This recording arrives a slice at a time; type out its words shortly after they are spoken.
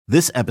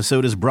This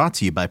episode is brought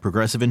to you by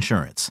Progressive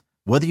Insurance.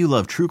 Whether you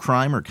love true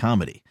crime or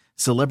comedy,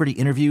 celebrity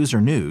interviews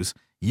or news,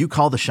 you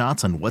call the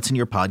shots on what's in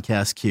your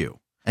podcast queue.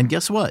 And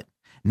guess what?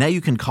 Now you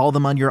can call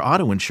them on your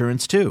auto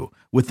insurance too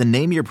with the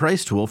Name Your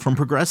Price tool from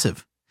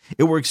Progressive.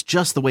 It works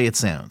just the way it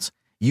sounds.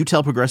 You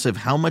tell Progressive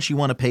how much you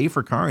want to pay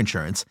for car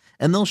insurance,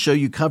 and they'll show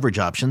you coverage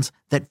options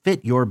that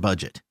fit your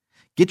budget.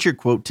 Get your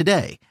quote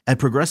today at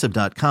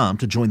Progressive.com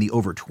to join the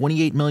over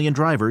 28 million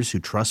drivers who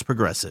trust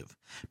Progressive.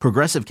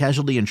 Progressive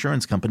Casualty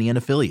Insurance Company and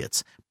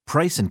Affiliates.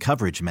 Price and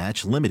coverage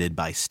match limited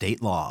by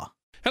state law.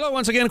 Hello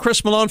once again,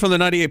 Chris Malone from the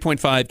 98.5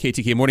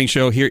 KTK Morning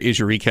Show. Here is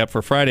your recap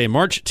for Friday,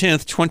 March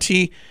 10th,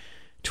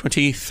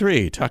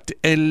 2023. Talked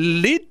a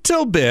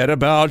little bit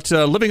about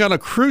living on a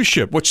cruise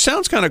ship, which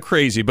sounds kind of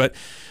crazy, but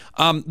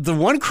the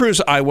one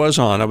cruise I was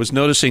on, I was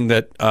noticing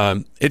that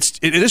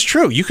it is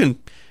true. You can,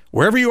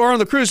 wherever you are on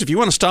the cruise, if you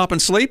want to stop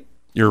and sleep,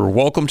 you're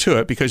welcome to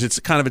it because it's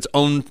kind of its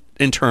own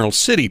internal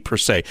city per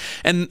se.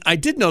 And I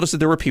did notice that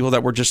there were people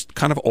that were just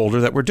kind of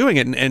older that were doing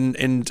it. And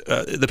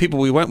the people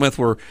we went with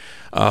were,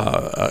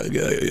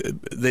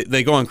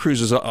 they go on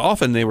cruises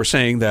often. They were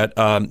saying that,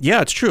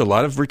 yeah, it's true. A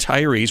lot of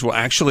retirees will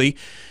actually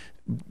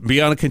be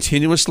on a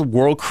continuous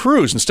world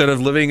cruise instead of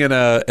living in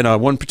a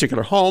one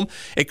particular home.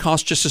 It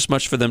costs just as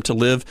much for them to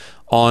live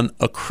on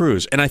a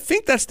cruise. And I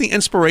think that's the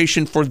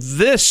inspiration for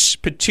this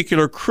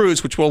particular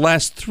cruise, which will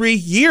last 3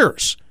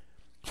 years.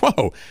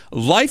 Whoa.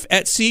 Life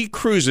at Sea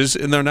Cruises,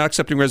 and they're now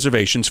accepting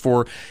reservations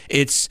for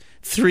its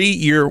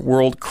 3-year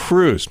world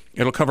cruise.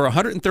 It'll cover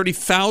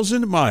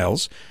 130,000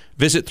 miles,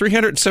 visit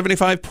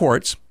 375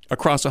 ports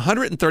across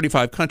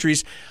 135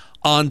 countries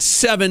on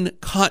 7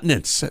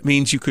 continents. That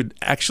means you could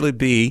actually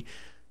be,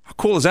 how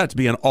cool is that to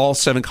be on all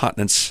 7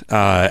 continents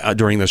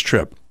during this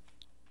trip?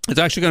 It's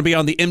actually going to be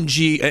on the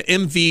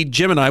MV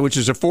Gemini, which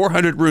is a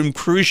 400-room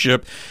cruise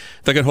ship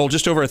that can hold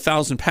just over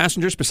 1,000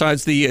 passengers,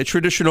 besides the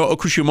traditional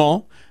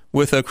accoutrement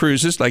with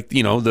cruises, like,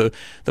 you know, the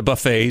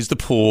buffets, the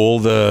pool,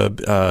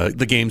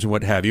 the games and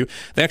what have you.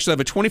 They actually have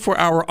a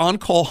 24-hour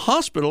on-call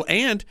hospital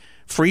and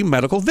free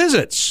medical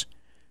visits.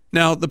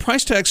 Now, the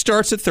price tag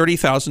starts at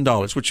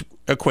 $30,000, which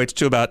equates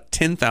to about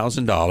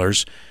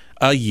 $10,000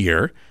 a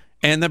year,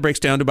 and that breaks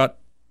down to about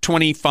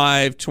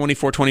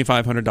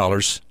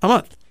 $2,500 a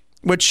month,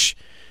 which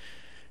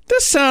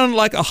does sound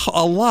like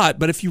a lot,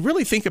 but if you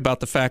really think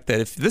about the fact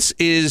that if this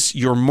is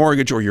your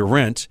mortgage or your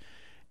rent,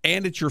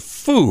 and it's your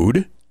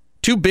food,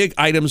 2 big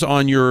items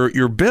on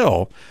your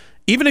bill,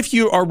 even if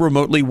you are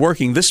remotely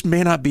working, this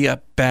may not be a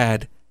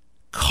bad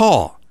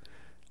call.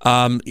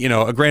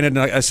 Granted,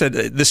 I said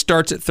this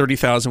starts at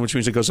 $30,000, which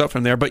means it goes up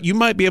from there, but you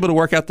might be able to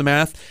work out the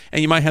math,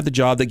 and you might have the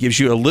job that gives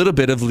you a little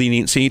bit of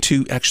leniency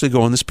to actually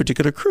go on this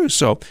particular cruise.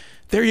 So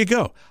there you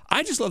go.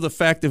 I just love the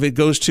fact that it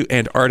goes to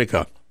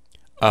Antarctica.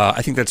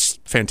 I think that's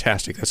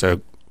fantastic. That's a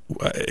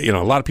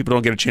lot of people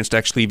don't get a chance to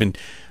actually even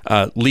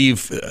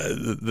leave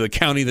the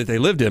county that they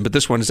lived in, but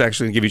this one is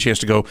actually going to give you a chance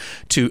to go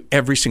to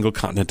every single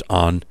continent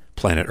on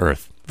planet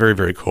Earth. Very,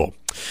 very cool.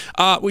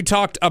 We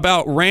talked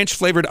about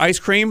ranch-flavored ice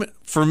cream.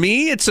 For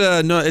me, it's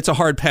a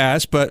hard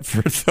pass, but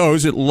for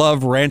those that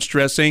love ranch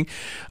dressing,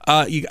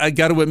 I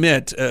got to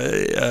admit,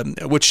 I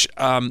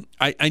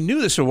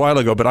knew this a while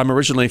ago, but I'm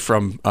originally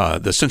from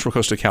the central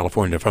coast of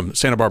California, from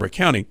Santa Barbara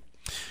County.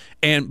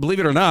 And believe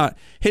it or not,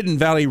 Hidden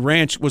Valley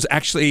Ranch is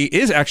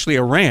actually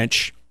a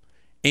ranch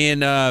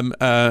in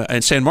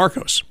San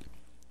Marcos,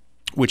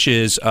 which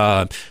is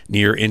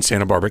near in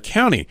Santa Barbara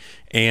County.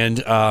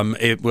 And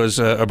it was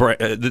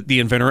the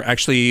inventor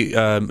actually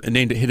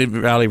named it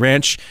Hidden Valley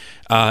Ranch,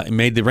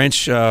 made the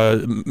ranch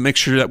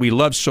mixture that we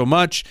love so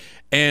much,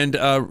 and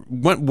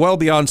went well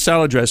beyond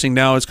salad dressing.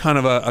 Now it's kind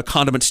of a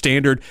condiment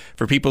standard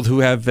for people who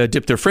have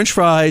dipped their French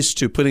fries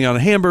to putting on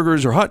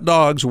hamburgers or hot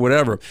dogs or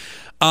whatever.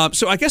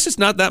 So I guess it's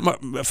not that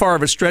far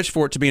of a stretch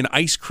for it to be an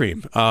ice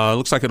cream.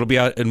 Looks like it'll be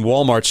out in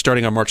Walmart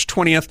starting on March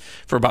 20th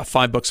for about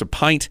 $5 a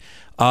pint.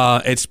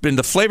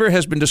 The flavor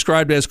has been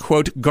described as,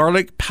 quote,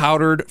 garlic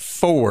powdered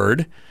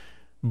forward,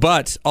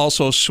 but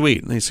also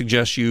sweet. And they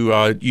suggest you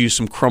use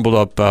some crumbled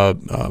up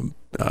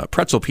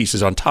pretzel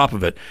pieces on top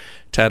of it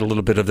to add a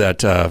little bit of that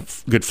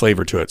good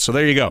flavor to it. So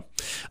there you go.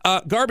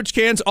 Garbage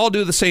cans all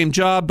do the same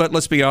job, but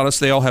let's be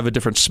honest, they all have a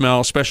different smell,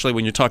 especially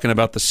when you're talking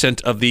about the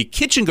scent of the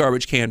kitchen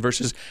garbage can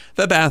versus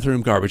the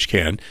bathroom garbage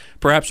can.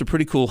 Perhaps a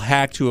pretty cool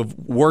hack to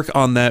work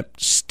on that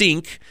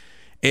stink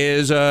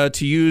is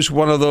to use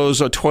one of those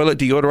toilet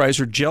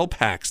deodorizer gel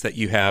packs that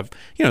you have,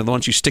 the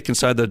ones you stick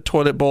inside the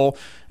toilet bowl,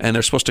 and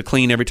they're supposed to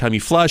clean every time you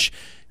flush.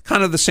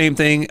 Kind of the same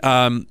thing.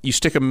 You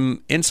stick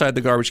them inside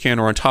the garbage can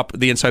or on top of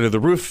the inside of the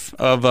roof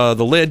of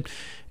the lid,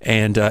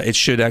 and it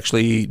should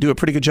actually do a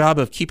pretty good job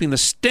of keeping the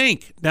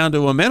stink down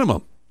to a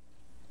minimum.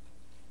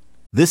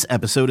 This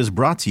episode is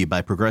brought to you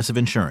by Progressive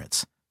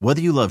Insurance.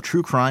 Whether you love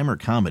true crime or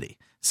comedy,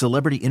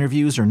 celebrity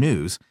interviews or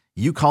news,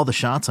 you call the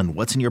shots on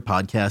what's in your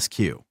podcast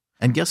queue.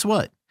 And guess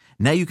what?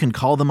 Now you can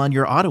call them on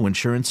your auto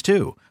insurance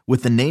too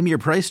with the Name Your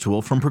Price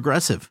tool from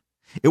Progressive.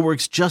 It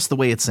works just the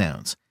way it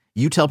sounds.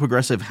 You tell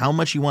Progressive how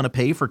much you want to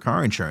pay for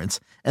car insurance,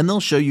 and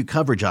they'll show you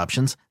coverage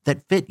options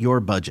that fit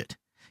your budget.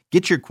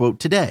 Get your quote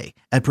today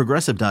at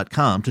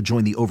Progressive.com to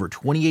join the over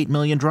 28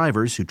 million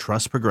drivers who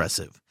trust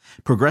Progressive.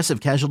 Progressive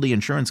Casualty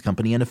Insurance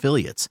Company and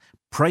Affiliates.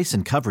 Price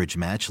and coverage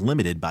match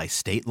limited by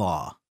state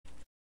law.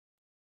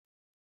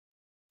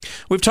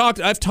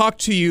 I've talked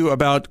to you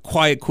about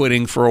quiet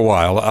quitting for a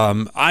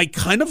while. I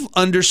kind of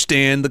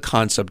understand the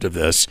concept of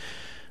this.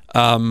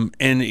 And,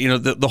 you know,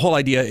 the whole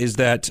idea is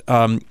that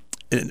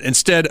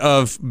instead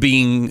of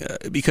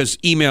because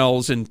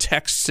emails and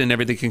texts and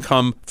everything can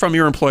come from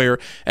your employer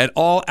at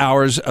all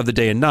hours of the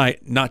day and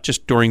night, not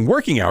just during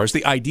working hours,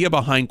 the idea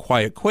behind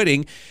quiet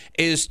quitting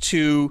is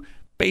to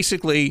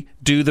basically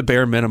do the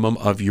bare minimum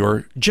of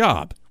your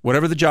job.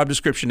 Whatever the job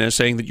description is,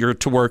 saying that you're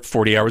to work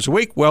 40 hours a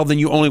week, well, then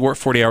you only work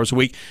 40 hours a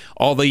week.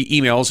 All the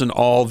emails and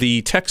all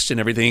the texts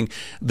and everything,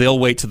 they'll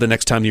wait till the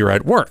next time you're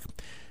at work.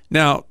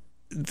 Now,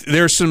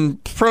 there's some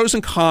pros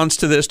and cons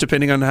to this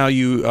depending on how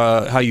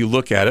you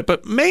look at it,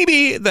 but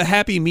maybe the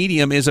happy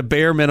medium is a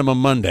bare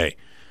minimum Monday.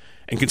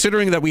 And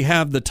considering that we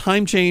have the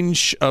time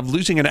change of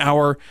losing an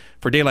hour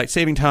for daylight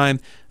saving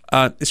time,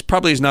 this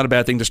probably is not a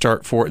bad thing to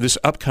start for this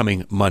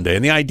upcoming Monday.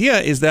 And the idea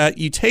is that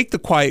you take the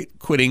quiet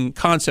quitting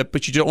concept,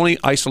 but you only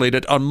isolate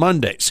it on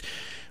Mondays,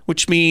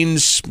 which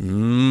means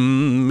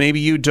maybe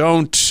you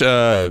don't,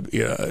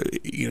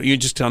 you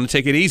just kind of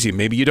take it easy.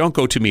 Maybe you don't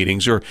go to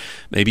meetings, or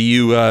maybe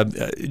you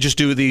just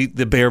do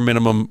the bare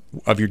minimum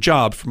of your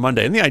job for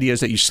Monday. And the idea is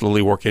that you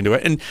slowly work into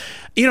it. And,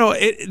 you know,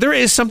 there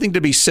is something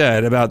to be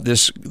said about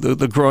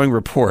the growing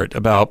report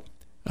about,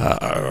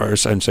 or I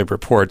shouldn't say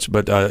reports,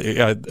 but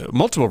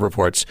multiple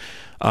reports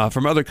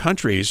from other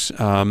countries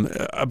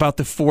about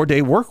the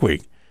 4-day work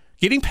week.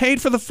 Getting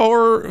paid for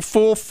the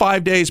full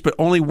 5 days, but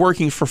only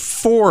working for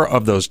 4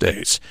 of those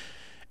days.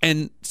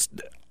 And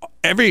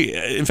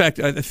in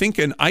fact, I think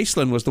in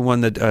Iceland was the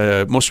one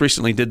that most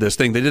recently did this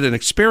thing. They did an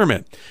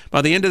experiment.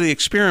 By the end of the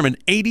experiment,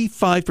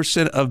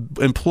 85% of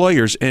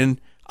employers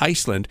in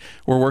Iceland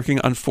were working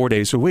on 4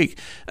 days a week.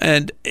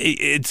 And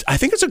I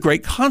think it's a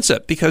great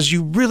concept because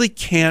you really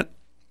can't,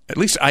 at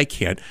least I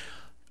can't,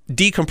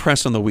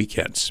 decompress on the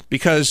weekends,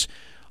 because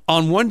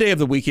on one day of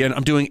the weekend,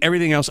 I'm doing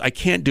everything else I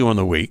can't do on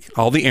the week,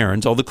 all the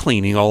errands, all the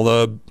cleaning, all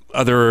the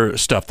other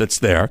stuff that's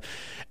there.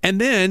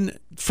 And then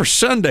for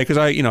Sunday, because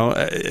I do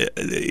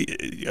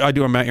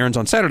my errands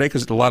on Saturday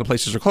because a lot of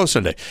places are closed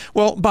Sunday.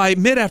 Well, by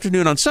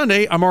mid-afternoon on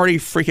Sunday, I'm already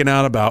freaking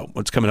out about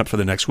what's coming up for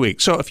the next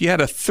week. So if you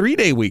had a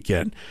 3-day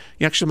weekend,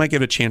 you actually might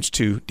get a chance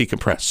to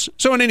decompress.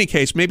 So in any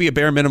case, maybe a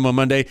bare minimum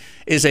Monday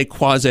is a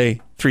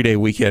quasi 3-day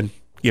weekend.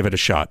 Give it a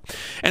shot.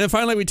 And then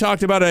finally, we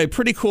talked about a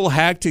pretty cool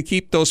hack to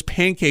keep those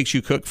pancakes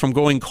you cook from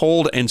going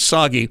cold and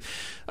soggy,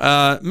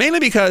 mainly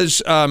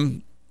because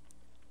the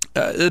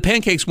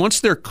pancakes,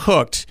 once they're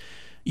cooked,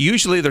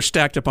 usually they're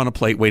stacked up on a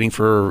plate waiting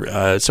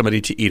for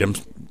somebody to eat them.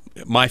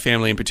 My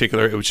family in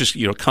particular, it was just,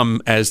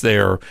 come as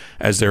they're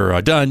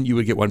done. You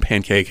would get one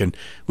pancake, and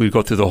we would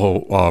go through the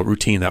whole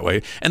routine that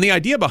way. And the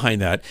idea behind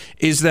that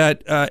is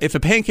that if a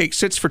pancake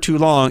sits for too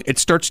long, it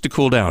starts to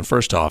cool down,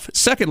 first off.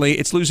 Secondly,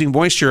 it's losing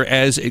moisture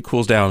as it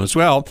cools down as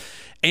well.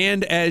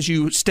 And as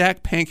you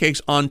stack pancakes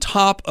on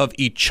top of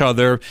each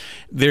other,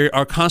 they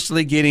are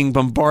constantly getting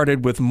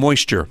bombarded with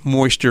moisture.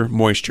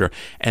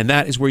 And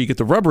that is where you get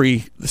the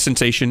rubbery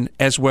sensation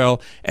as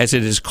well as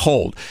it is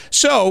cold.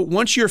 So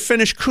once you're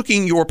finished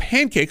cooking your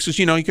pancakes, as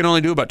you know, you can only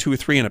do about 2 or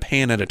 3 in a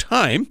pan at a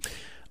time,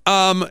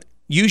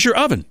 use your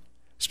oven.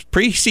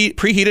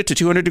 Preheat it to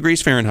 200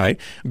 degrees Fahrenheit.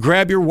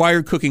 Grab your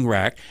wired cooking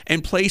rack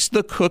and place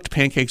the cooked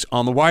pancakes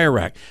on the wire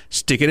rack.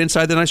 Stick it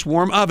inside the nice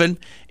warm oven.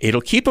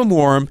 It'll keep them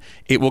warm.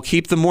 It will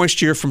keep the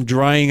moisture from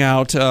drying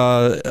out,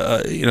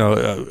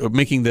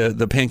 making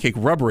the pancake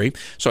rubbery.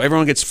 So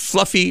everyone gets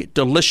fluffy,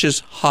 delicious,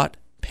 hot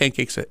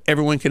pancakes that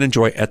everyone can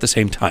enjoy at the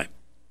same time.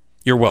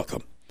 You're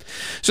welcome.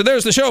 So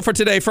there's the show for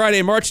today,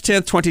 Friday, March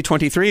 10th,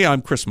 2023.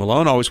 I'm Chris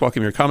Malone. Always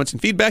welcome your comments and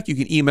feedback. You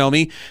can email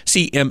me,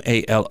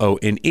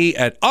 CMALONE,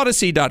 at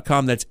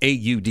Odyssey.com. That's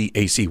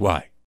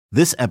AUDACY.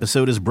 This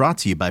episode is brought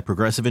to you by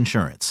Progressive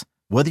Insurance.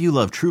 Whether you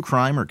love true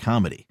crime or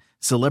comedy,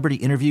 celebrity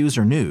interviews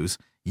or news,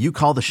 you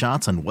call the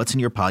shots on what's in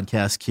your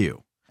podcast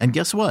queue. And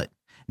guess what?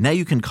 Now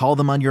you can call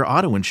them on your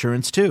auto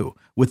insurance too,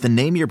 with the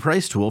Name Your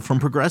Price tool from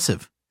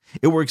Progressive.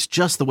 It works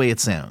just the way it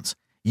sounds.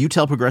 You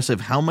tell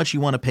Progressive how much you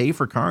want to pay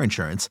for car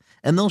insurance,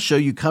 and they'll show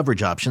you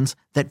coverage options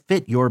that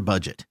fit your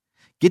budget.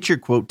 Get your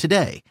quote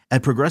today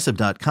at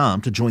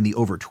Progressive.com to join the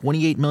over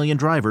 28 million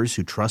drivers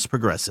who trust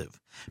Progressive.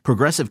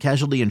 Progressive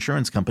Casualty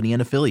Insurance Company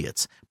and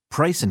Affiliates.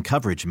 Price and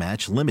coverage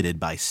match limited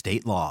by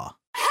state law.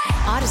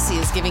 Odyssey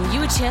is giving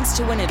you a chance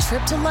to win a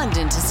trip to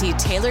London to see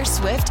Taylor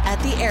Swift at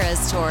the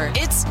Eras Tour.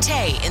 It's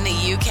Tay in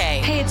the UK.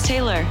 Hey, it's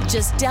Taylor.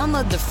 Just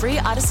download the free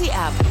Odyssey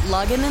app,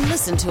 log in and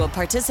listen to a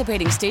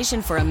participating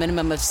station for a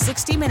minimum of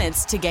 60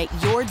 minutes to get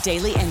your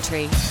daily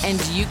entry.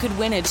 And you could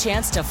win a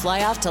chance to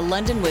fly off to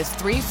London with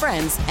 3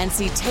 friends and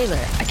see Taylor.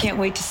 I can't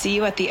wait to see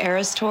you at the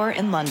Eras Tour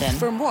in London.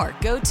 For more,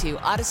 go to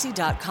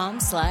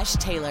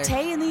odyssey.com/Taylor.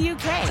 Tay in the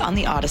UK. It's on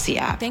the Odyssey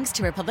app. Thanks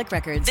to Republic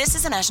Records. This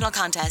is a national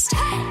contest.